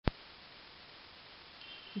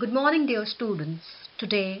Good morning, dear students.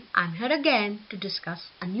 Today I'm here again to discuss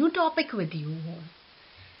a new topic with you all.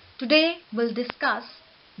 Today we'll discuss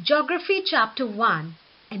Geography Chapter 1,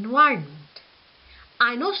 Environment.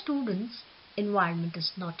 I know, students, environment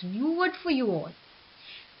is not a new word for you all.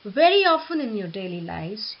 Very often in your daily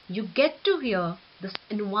lives, you get to hear this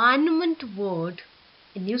environment word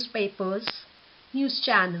in newspapers, news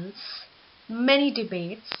channels, many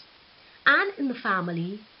debates, and in the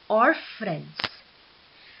family or friends.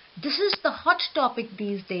 This is the hot topic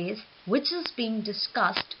these days, which is being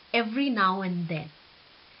discussed every now and then.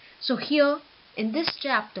 So here in this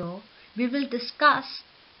chapter, we will discuss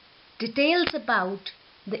details about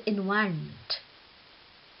the environment.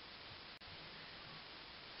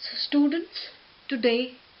 So students,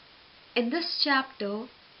 today in this chapter,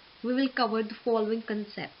 we will cover the following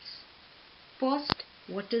concepts. First,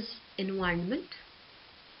 what is environment?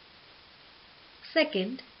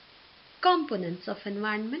 Second, components of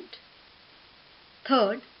environment.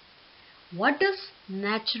 Third, what does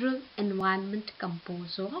natural environment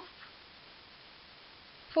compose of?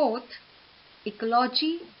 Fourth,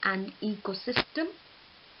 ecology and ecosystem.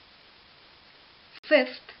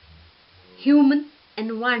 Fifth, human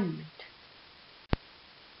environment.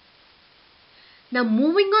 Now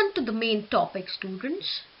moving on to the main topic,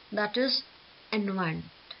 students, that is environment.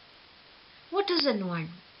 What is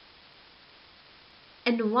environment?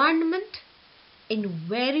 Environment, in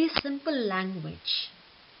very simple language,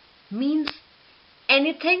 means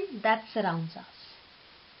anything that surrounds us.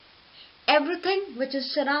 Everything which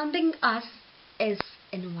is surrounding us is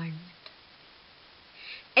environment.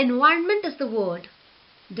 Environment is the word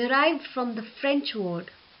derived from the French word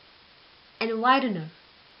environner,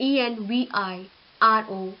 E-N-V-I-R-O-N-E-R.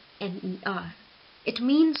 It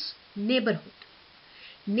means neighborhood.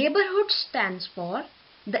 Neighborhood stands for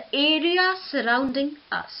the area surrounding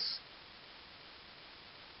us.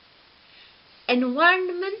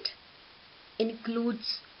 Environment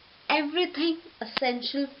includes everything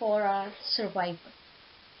essential for our survival.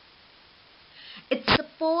 It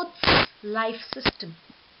supports life system.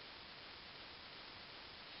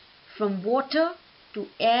 From water to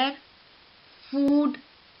air, food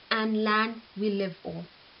and land we live on.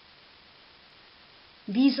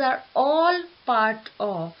 These are all part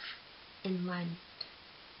of environment.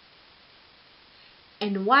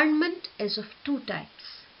 Environment is of two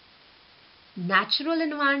types: natural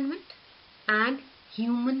environment and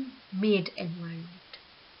human-made environment.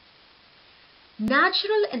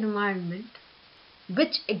 Natural environment,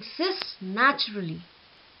 which exists naturally,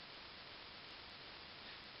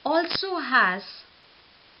 also has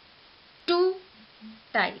two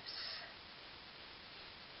types: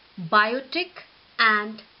 biotic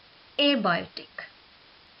and abiotic.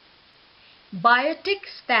 Biotic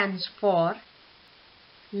stands for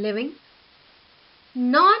living.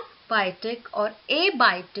 Non-biotic or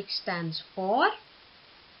abiotic stands for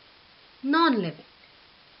non-living.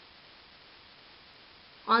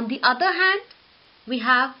 On the other hand, we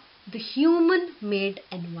have the human-made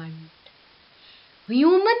environment.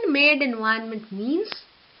 Human-made environment means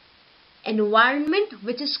environment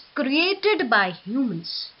which is created by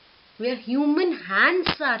humans, where human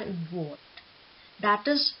hands are involved. That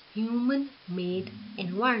is human-made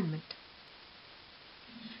environment.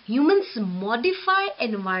 Humans modify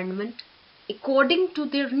environment according to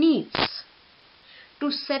their needs. To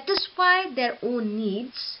satisfy their own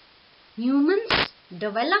needs, humans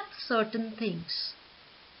develop certain things.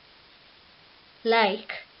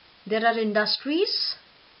 Like there are industries,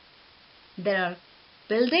 there are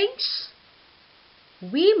buildings.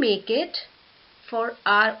 We make it for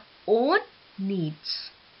our own needs.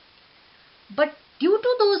 But due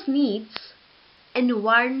to those needs,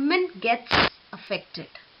 environment gets affected.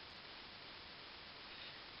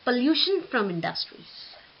 Pollution from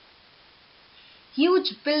industries.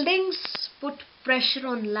 Huge buildings put pressure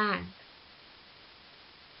on land,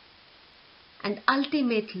 and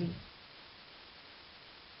ultimately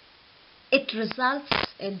it results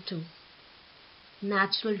into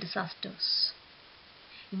natural disasters.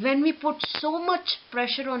 When we put so much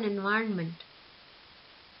pressure on environment,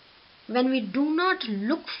 when we do not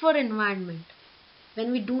look for environment,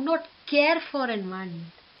 when we do not care for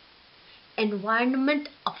environment, environment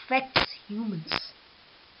affects humans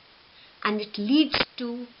and it leads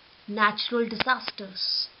to natural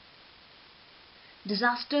disasters.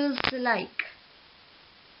 Disasters like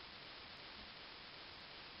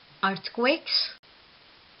earthquakes,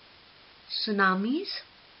 tsunamis,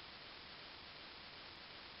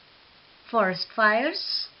 forest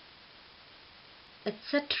fires,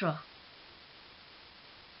 etc.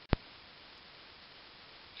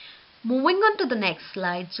 Moving on to the next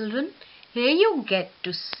slide, children. Here you get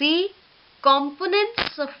to see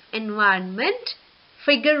components of environment,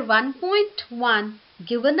 figure 1.1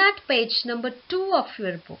 given at page number 2 of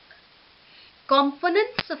your book.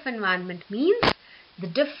 Components of environment means the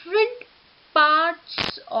different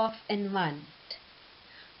parts of environment.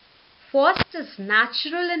 First is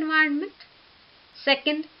natural environment.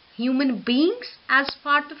 Second, human beings as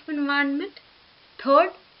part of environment.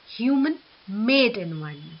 Third, human-made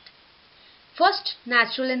environment. First,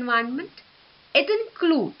 natural environment. It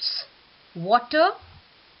includes water,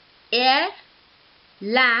 air,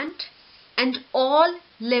 land, and all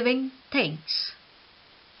living things.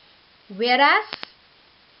 Whereas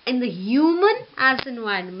in the human as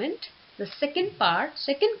environment, the second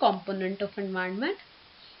component of environment,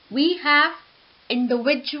 we have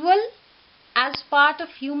individual as part of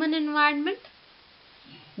human environment.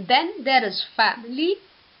 Then there is family,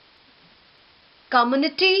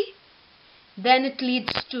 community, then it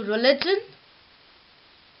leads to religion,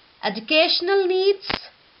 educational needs,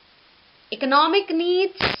 economic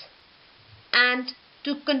needs, and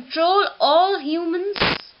to control all humans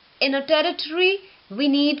in a territory we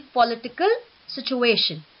need political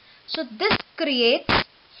situation. So this creates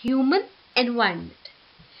human environment.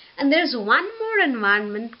 And there is one more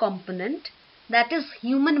environment component, that is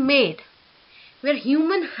human made, where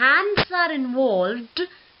human hands are involved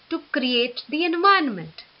to create the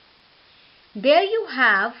environment. There you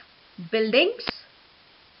have buildings,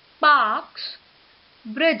 parks,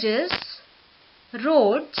 bridges,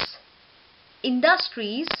 roads,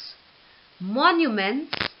 industries,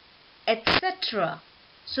 monuments, etc.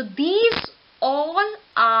 So these all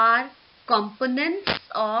are components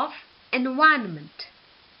of environment.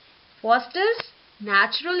 First is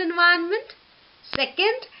natural environment.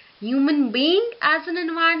 Second, human being as an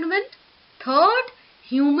environment. Third,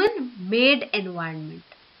 human-made environment.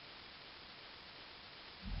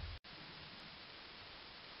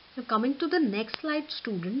 Now coming to the next slide,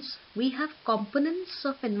 students, we have components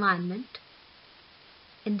of environment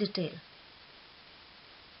in detail.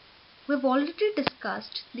 We've already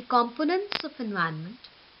discussed the components of environment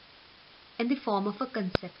in the form of a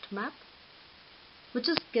concept map, which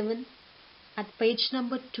is given at page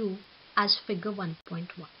number 2 as figure 1.1.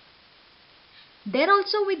 There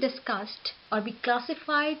also we discussed or we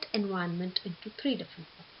classified environment into 3 different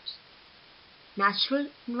forms: natural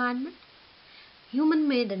environment,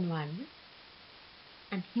 human-made environment,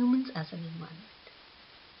 and humans as an environment.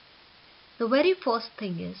 The very first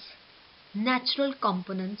thing is natural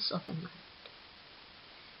components of environment.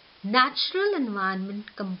 Natural environment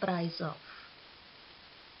comprise of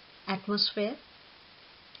atmosphere,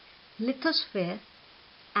 lithosphere,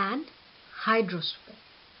 and hydrosphere.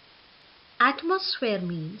 Atmosphere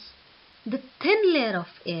means the thin layer of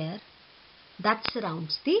air that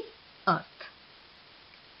surrounds the earth.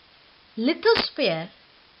 Lithosphere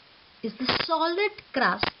is the solid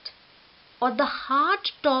crust or the hard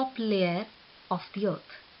top layer of the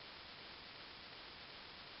earth.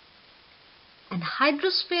 And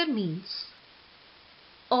hydrosphere means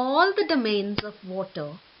all the domains of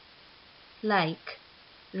water like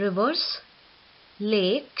rivers,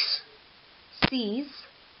 lakes, seas,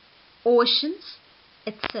 oceans,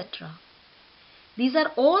 etc. These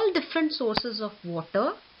are all different sources of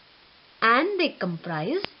water and they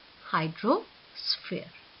comprise hydrosphere.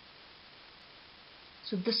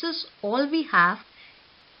 So this is all we have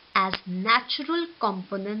as natural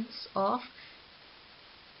components of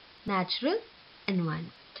natural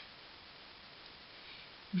environment.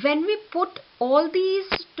 When we put all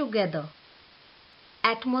these together,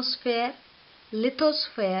 atmosphere,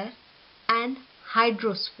 lithosphere, and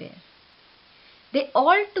hydrosphere, they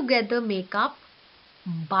all together make up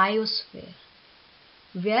biosphere,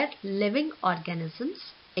 where living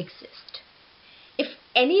organisms exist. If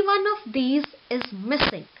any one of these is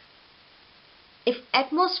missing, if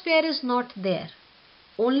atmosphere is not there,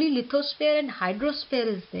 only lithosphere and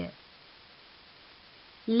hydrosphere is there,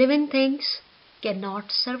 living things cannot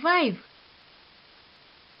survive.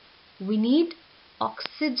 We need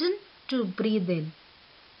oxygen to breathe in,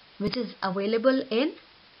 which is available in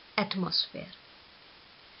atmosphere.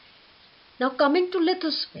 Now coming to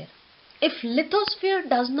lithosphere. If lithosphere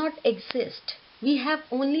does not exist, we have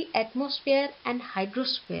only atmosphere and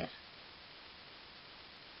hydrosphere.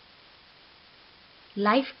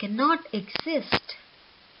 Life cannot exist.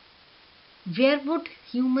 Where would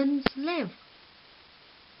humans live?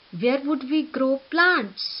 Where would we grow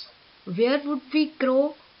plants? Where would we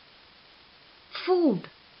grow food?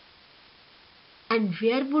 And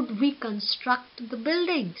where would we construct the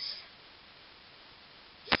buildings?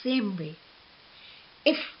 Same way,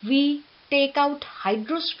 if we take out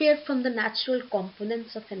hydrosphere from the natural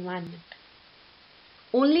components of environment,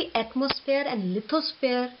 only atmosphere and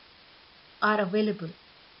lithosphere are available.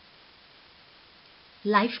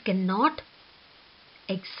 Life cannot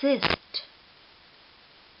exist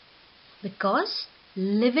because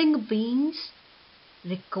living beings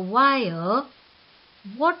require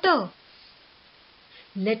water.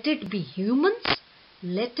 Let it be humans,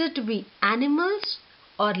 let it be animals,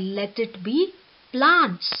 or let it be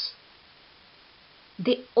plants.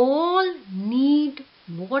 They all need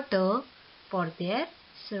water for their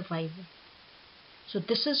survival. So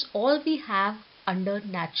this is all we have under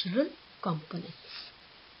natural components.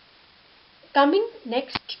 Coming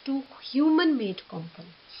next to human-made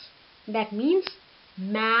components. That means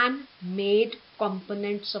man-made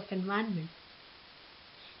components of environment,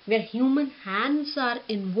 where human hands are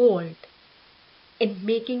involved in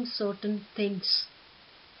making certain things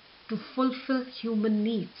to fulfill human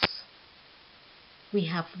needs. We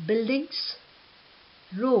have buildings,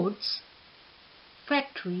 roads,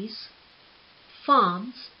 factories,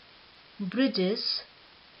 farms, bridges,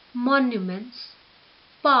 monuments,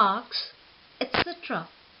 parks, etc.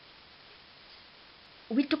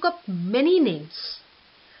 We took up many names.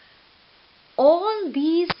 All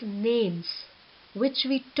these names which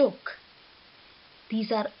we took,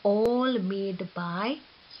 these are all made by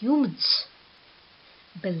humans.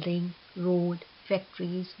 Building, road,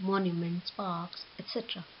 factories, monuments, parks,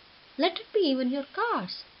 etc. Let it be even your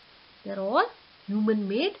cars. They're all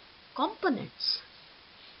human-made components.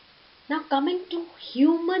 Now coming to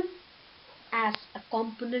human as a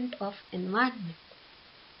component of environment.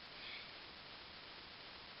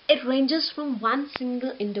 It ranges from one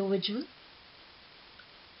single individual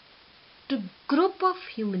to group of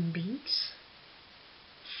human beings,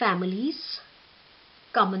 families,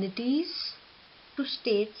 communities, to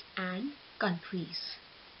states and countries.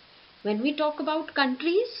 When we talk about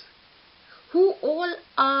countries, who all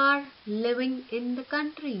are living in the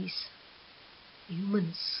countries?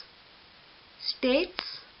 Humans.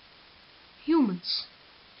 States, humans.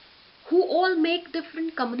 Who all make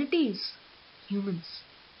different communities? Humans.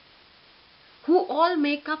 Who all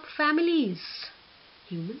make up families?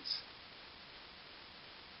 Humans.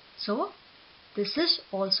 So, this is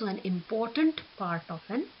also an important part of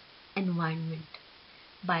an environment,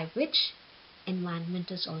 by which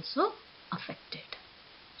environment is also affected.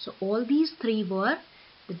 So, all these three were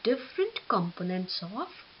the different components of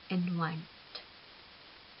environment.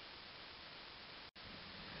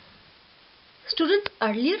 Students,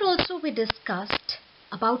 earlier also we discussed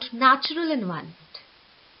about natural environment,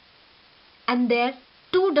 and there are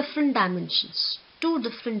two different dimensions, two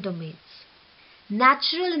different domains.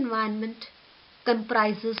 Natural environment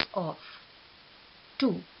comprises of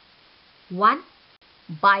two. One,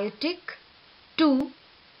 biotic, two,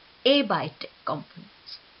 abiotic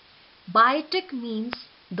components. Biotic means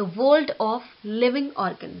the world of living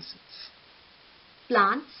organisms,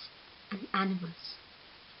 plants and animals.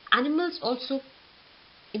 Animals also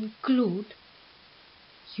include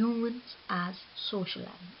humans as social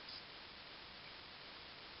animals.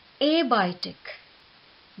 Abiotic,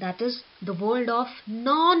 that is the world of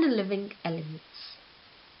non-living elements.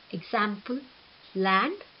 Example,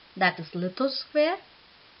 land, that is lithosphere,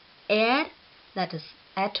 air, that is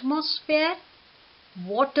atmosphere,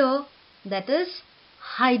 water, that is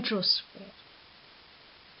hydrosphere.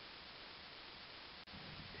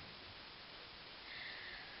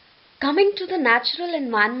 Coming to the natural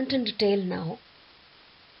environment in detail now,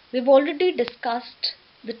 we've already discussed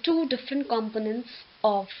the two different components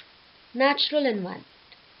of natural environment,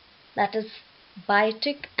 that is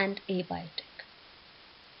biotic and abiotic.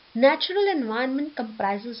 Natural environment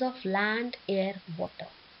comprises of land, air, water.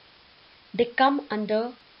 They come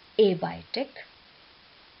under abiotic,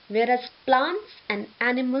 whereas plants and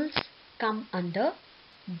animals come under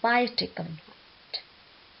biotic environment.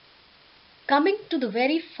 Coming to the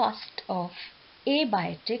very first of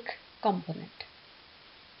abiotic component,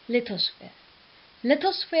 lithosphere.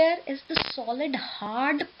 Lithosphere is the solid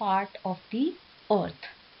hard part of the earth.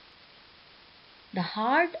 The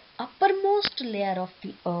hard uppermost layer of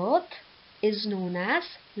the earth is known as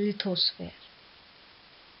lithosphere.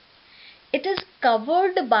 It is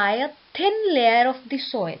covered by a thin layer of the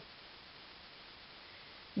soil.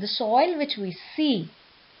 The soil which we see,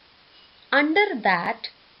 under that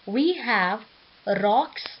we have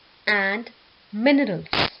rocks and minerals.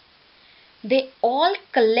 They all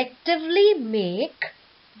collectively make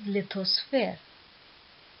lithosphere.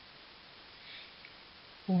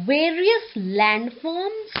 Various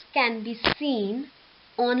landforms can be seen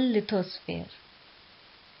on lithosphere,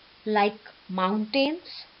 like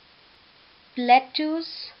mountains,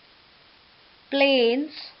 plateaus,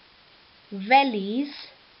 plains, valleys,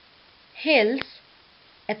 hills,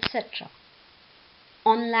 etc.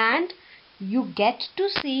 On land, you get to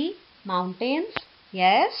see mountains,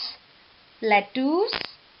 yes, plateaus,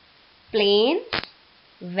 plains,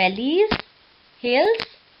 valleys, hills,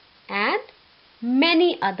 and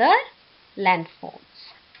many other landforms.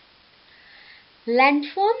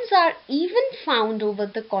 Landforms are even found over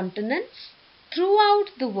the continents throughout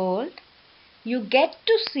the world. You get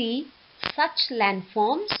to see such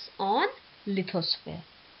landforms on lithosphere.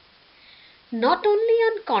 Not only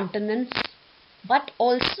on continents but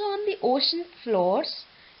also on the ocean floors,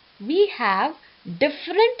 we have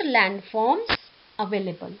different landforms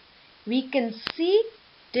available. We can see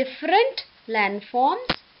different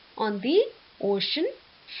landforms on the ocean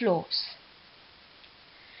floors.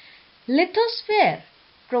 Lithosphere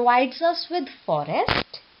provides us with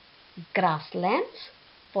forest, grasslands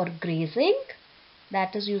for grazing,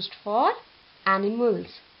 that is used for animals,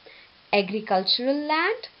 agricultural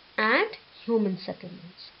land and human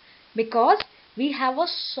settlements. Because we have a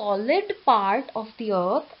solid part of the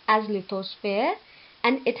earth as lithosphere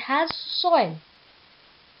and it has soil.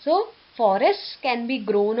 So forests can be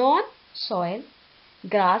grown on soil,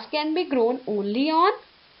 grass can be grown only on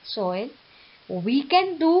soil. We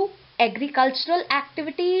can do agricultural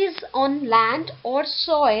activities on land or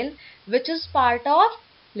soil which is part of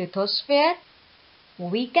lithosphere.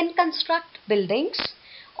 We can construct buildings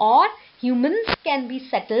or humans can be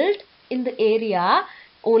settled in the area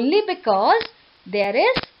only because there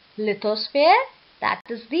is lithosphere, that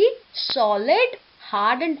is the solid,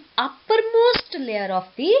 hard and uppermost layer of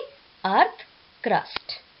the earth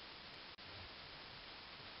crust.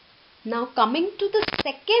 Now coming to the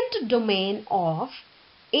second domain of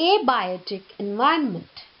abiotic environment,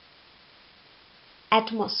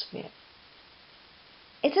 atmosphere.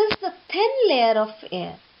 It is the thin layer of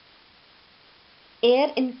air. Air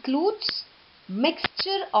includes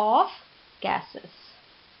mixture of gases.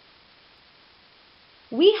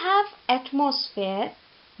 We have atmosphere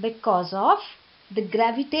because of the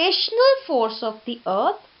gravitational force of the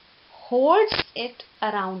earth holds it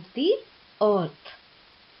around the earth.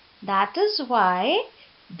 That is why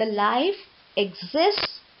the life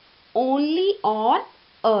exists only on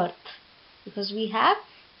earth, because we have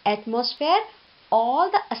atmosphere,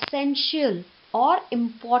 all the essential or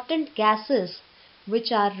important gases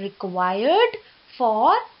which are required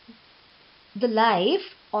for the life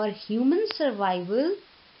or human survival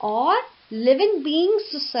or living beings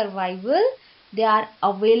survival, they are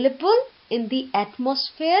available in the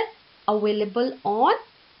atmosphere, available on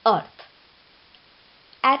earth.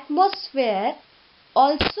 Atmosphere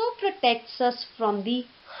also protects us from the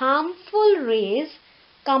harmful rays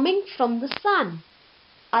coming from the sun,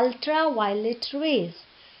 ultraviolet rays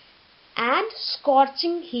and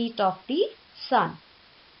scorching heat of the sun.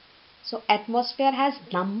 So atmosphere has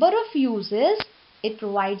number of uses. It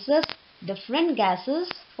provides us different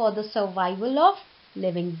gases for the survival of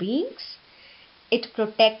living beings. It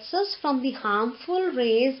protects us from the harmful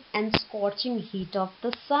rays and scorching heat of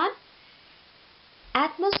the sun.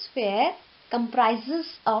 Atmosphere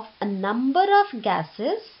comprises of a number of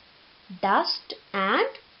gases, dust and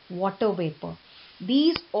water vapor.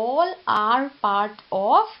 These all are part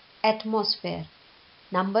of atmosphere.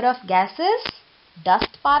 Number of gases,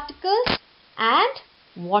 dust particles and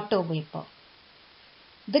water vapor.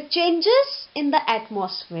 The changes in the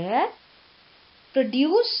atmosphere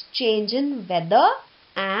produce change in weather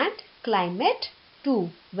and climate too.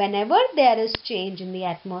 Whenever there is change in the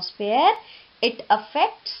atmosphere, it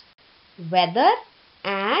affects weather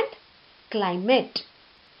and climate.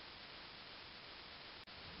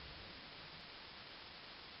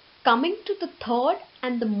 Coming to the third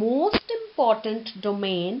and the most important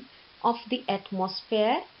domain of the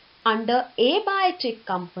atmosphere under abiotic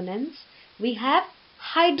components, we have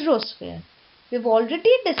hydrosphere. We've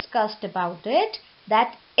already discussed about it,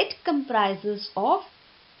 that it comprises of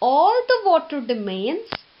all the water domains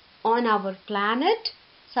on our planet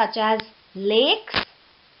such as lakes,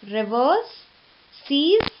 rivers,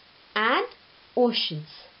 seas and oceans.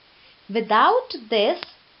 Without this,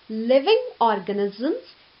 living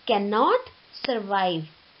organisms cannot survive,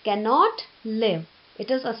 cannot live. It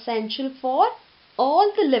is essential for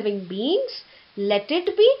all the living beings, let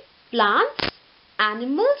it be plants,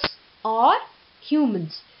 animals or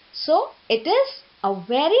humans. So it is a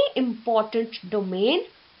very important domain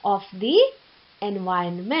of the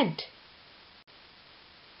environment.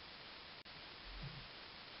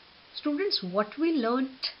 Students, what we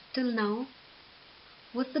learnt till now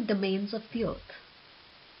was the domains of the earth.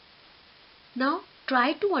 Now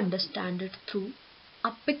try to understand it through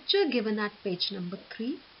a picture given at page number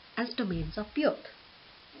 3 as domains of the earth.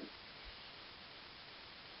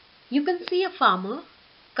 You can see a farmer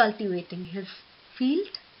cultivating his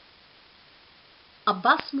field, a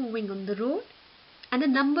bus moving on the road, and a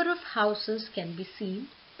number of houses can be seen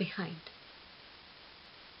behind.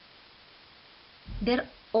 They're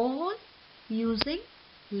all using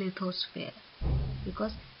lithosphere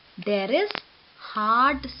because there is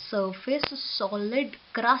hard surface, solid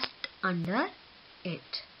crust under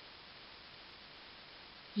it.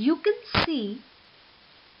 You can see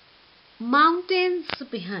mountains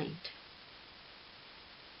behind.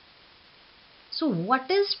 So what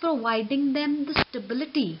is providing them the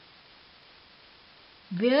stability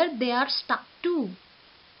where they are stuck to?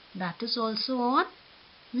 That is also on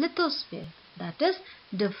lithosphere. That is,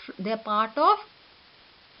 they are part of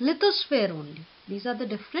lithosphere only. These are the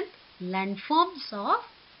different landforms of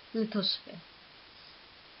lithosphere.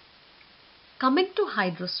 Coming to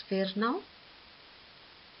hydrosphere now,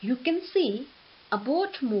 you can see a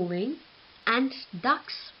boat moving and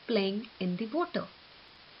ducks playing in the water.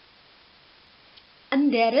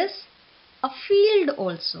 And there is a field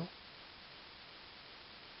also.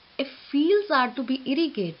 If fields are to be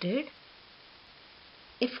irrigated,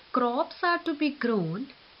 if crops are to be grown,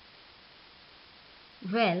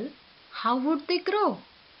 well, how would they grow?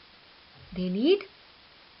 They need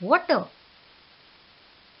water.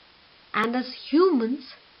 And as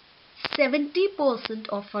humans, 70%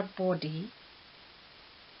 of our body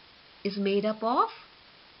is made up of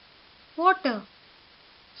water.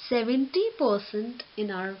 70%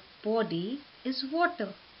 in our body is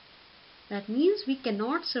water. That means we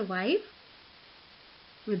cannot survive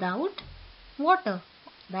without water.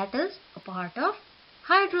 That is a part of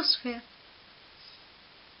hydrosphere.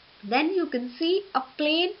 Then you can see a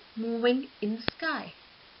plane moving in sky.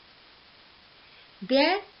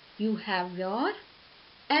 There you have your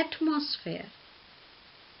atmosphere.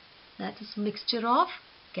 That is mixture of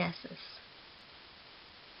gases,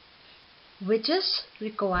 which is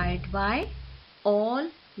required by all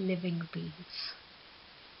living beings.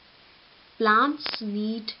 Plants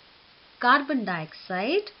need carbon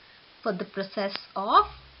dioxide for the process of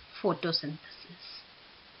photosynthesis.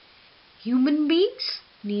 Human beings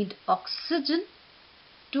need oxygen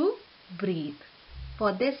to breathe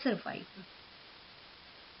for their survival.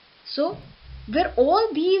 So, where all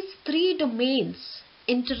these three domains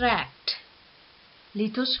interact,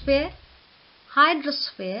 lithosphere,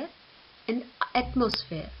 hydrosphere and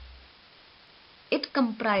atmosphere, it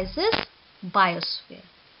comprises biosphere.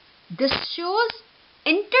 This shows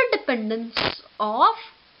interdependence of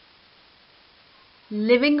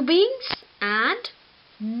living beings and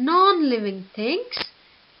non-living things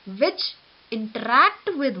which interact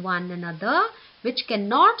with one another, which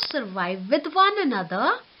cannot survive with one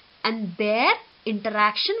another, and their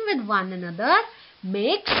interaction with one another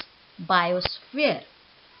makes biosphere.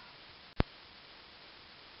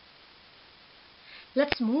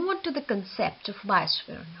 Let's move on to the concept of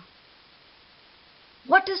biosphere now.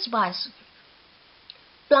 What is biosphere?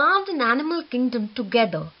 Plant and animal kingdom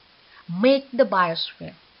together make the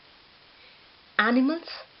biosphere. Animals,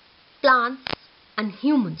 plants and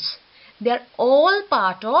humans, they are all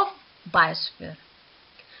part of biosphere.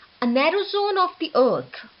 A narrow zone of the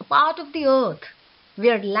earth, a part of the earth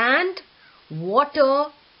where land, water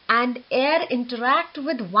and air interact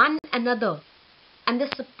with one another and they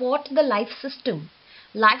support the life system.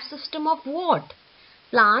 Life system of what?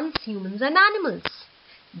 Plants, humans and animals.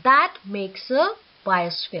 That makes a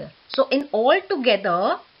biosphere. So in all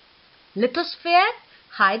together, lithosphere,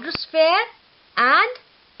 hydrosphere and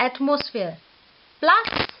atmosphere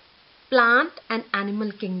plus plant and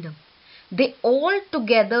animal kingdom, they all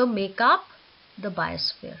together make up the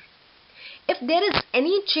biosphere. If there is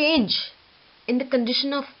any change in the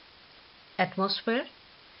condition of atmosphere,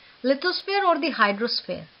 lithosphere or the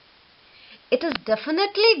hydrosphere, it is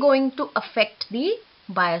definitely going to affect the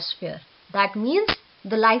biosphere. That means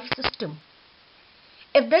the life system.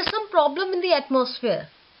 If there's some problem in the atmosphere,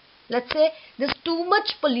 let's say there's too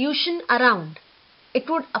much pollution around, it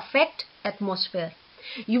would affect atmosphere.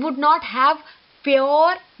 You would not have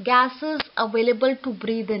pure gases available to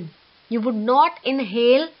breathe in. You would not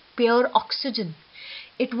inhale pure oxygen.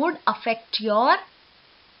 It would affect your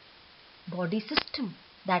body system.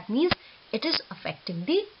 That means it is affecting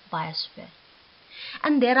the biosphere.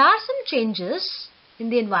 And there are some changes in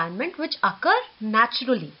the environment which occur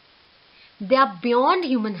naturally. They are beyond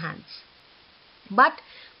human hands. But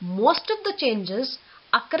most of the changes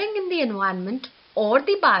occurring in the environment or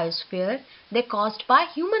the biosphere, they're caused by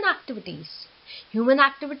human activities. Human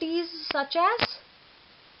activities such as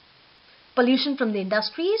pollution from the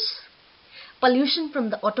industries, pollution from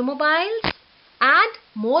the automobiles, and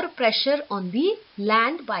more pressure on the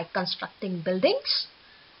land by constructing buildings,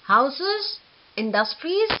 houses,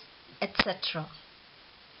 industries, etc.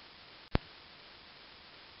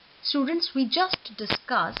 Students, we just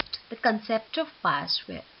discussed the concept of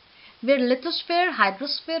biosphere, where lithosphere,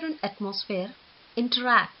 hydrosphere and atmosphere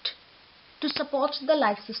interact to support the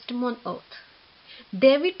life system on Earth.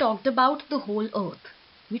 There we talked about the whole Earth.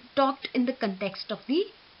 We talked in the context of the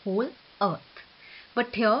whole Earth.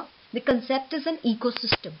 But here the concept is an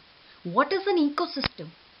ecosystem. What is an ecosystem?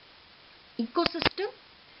 Ecosystem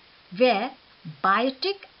where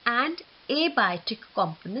biotic and abiotic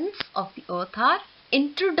components of the Earth are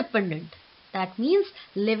interdependent. That means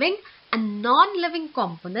living and non-living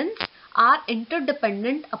components are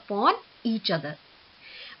interdependent upon each other.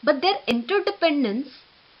 But their interdependence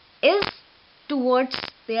is towards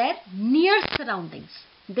their near surroundings.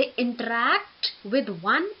 They interact with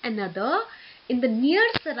one another in the near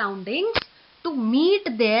surroundings to meet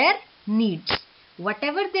their needs.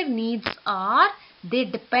 Whatever their needs are, they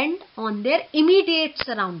depend on their immediate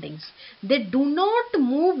surroundings. They do not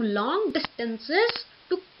move long distances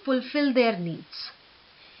to fulfill their needs.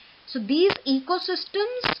 So these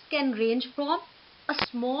ecosystems can range from a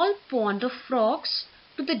small pond of frogs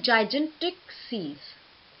to the gigantic seas.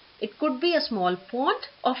 It could be a small pond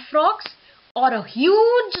of frogs or a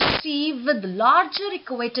huge sea with larger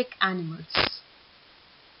aquatic animals.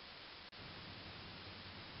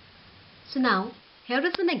 So now, here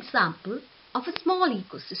is an example of a small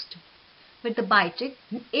ecosystem where the biotic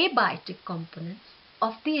and abiotic components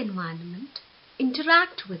of the environment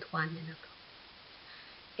interact with one another.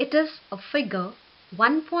 It is a figure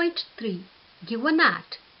 1.3 given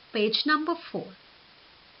at page number 4,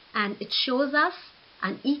 and it shows us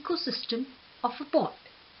an ecosystem of a pond.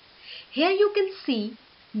 Here you can see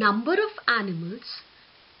number of animals,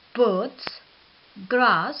 birds,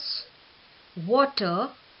 grass, water,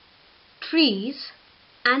 trees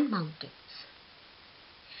and mountains.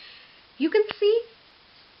 You can see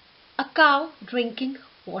a cow drinking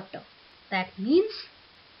water. That means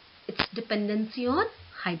its dependency on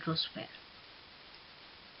hydrosphere.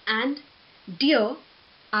 And deer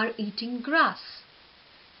are eating grass.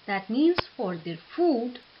 That means for their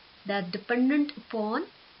food they are dependent upon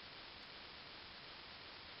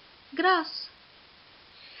grass.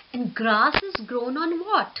 And grass is grown on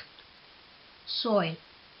what? Soil.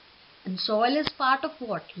 And soil is part of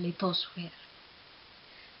what? Lithosphere.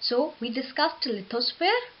 So we discussed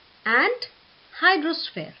lithosphere and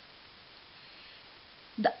hydrosphere.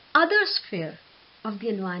 The other sphere of the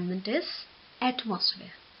environment is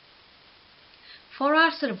atmosphere. For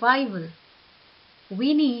our survival,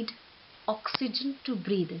 we need oxygen to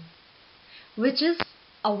breathe in, which is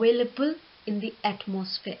available in the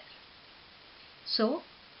atmosphere. So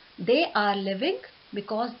they are living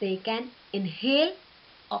because they can inhale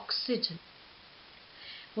oxygen.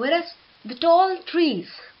 Whereas the tall trees,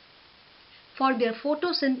 for their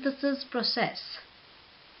photosynthesis process,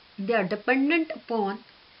 they are dependent upon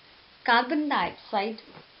carbon dioxide,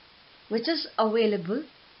 which is available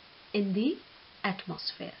in the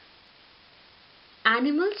atmosphere.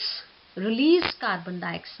 Animals release carbon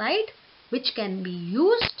dioxide, which can be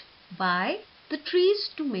used by the trees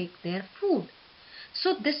to make their food.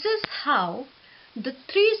 So this is how the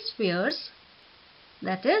three spheres,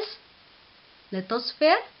 that is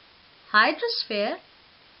lithosphere, hydrosphere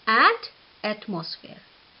and atmosphere,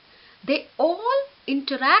 they all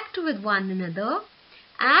interact with one another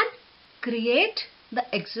and create the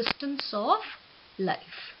existence of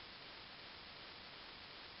life.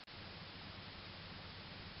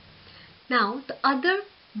 Now the other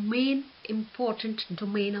main important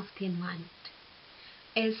domain of the environment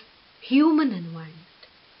is human environment.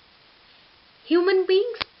 Human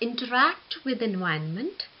beings interact with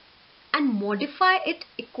environment and modify it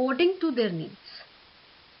according to their needs.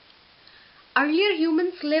 Earlier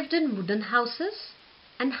humans lived in wooden houses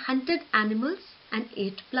and hunted animals and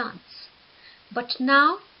ate plants. But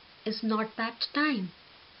now is not that time.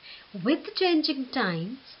 With changing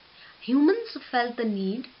times, humans felt the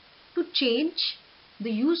need to change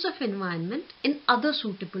the use of environment in other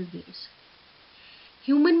suitable ways.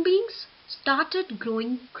 Human beings started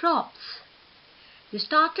growing crops. They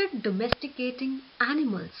started domesticating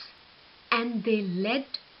animals and they led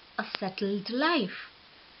a settled life.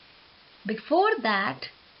 Before that,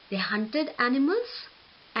 they hunted animals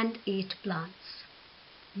and ate plants.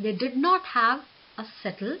 They did not have a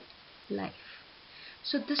settled life.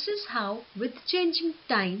 So this is how, with changing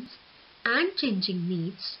times and changing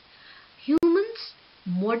needs, humans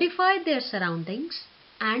modify their surroundings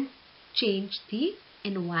and change the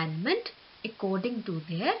environment according to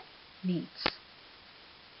their needs.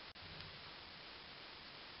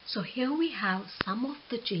 So here we have some of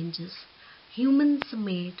the changes humans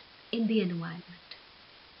made in the environment.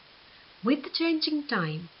 With the changing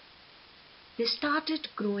time, they started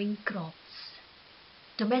growing crops,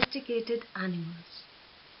 domesticated animals,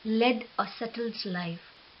 led a settled life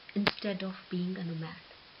instead of being a nomad,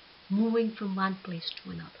 moving from one place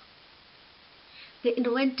to another. They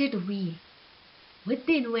invented wheel. With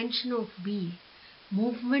the invention of wheel,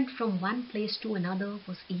 movement from one place to another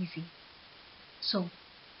was easy. So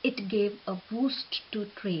it gave a boost to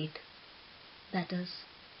trade, that is,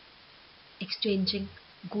 exchanging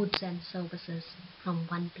goods and services from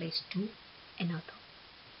one place to another.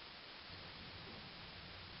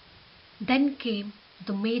 Then came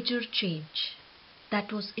the major change,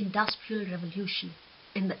 that was Industrial Revolution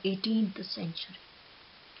in the 18th century.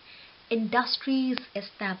 Industries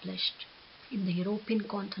established in the European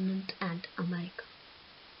continent and America.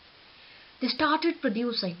 They started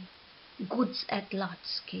producing goods at large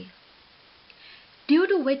scale, due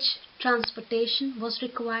to which transportation was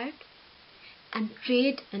required and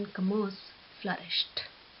trade and commerce flourished.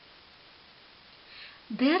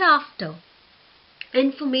 Thereafter,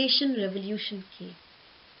 information revolution came,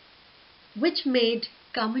 which made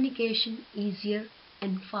communication easier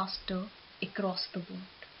and faster across the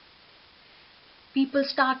world. People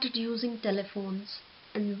started using telephones,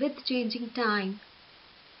 and with changing time,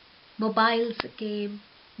 mobiles came,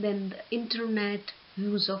 then the internet,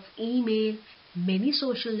 use of email, many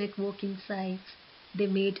social networking sites. They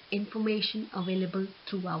made information available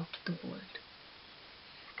throughout the world.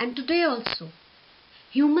 And today also,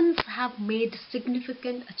 humans have made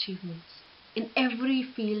significant achievements in every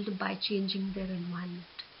field by changing their environment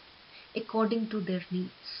according to their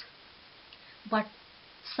needs. But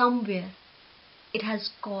somewhere it has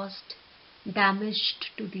caused damage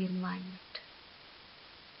to the environment.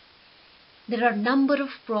 There are a number of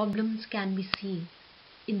problems can be seen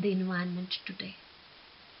in the environment today.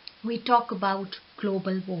 We talk about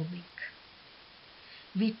global warming.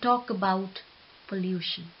 We talk about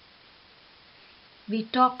pollution. We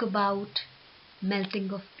talk about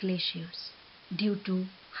melting of glaciers due to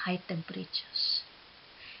high temperatures.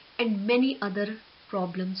 And many other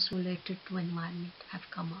problems related to environment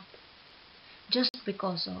have come up just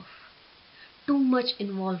because of too much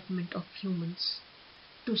involvement of humans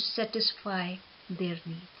to satisfy their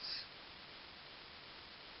needs.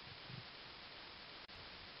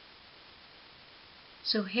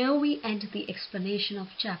 So here we end the explanation of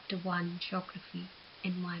Chapter 1, Geography,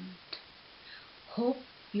 Environment. Hope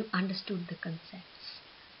you understood the concepts.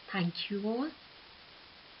 Thank you all.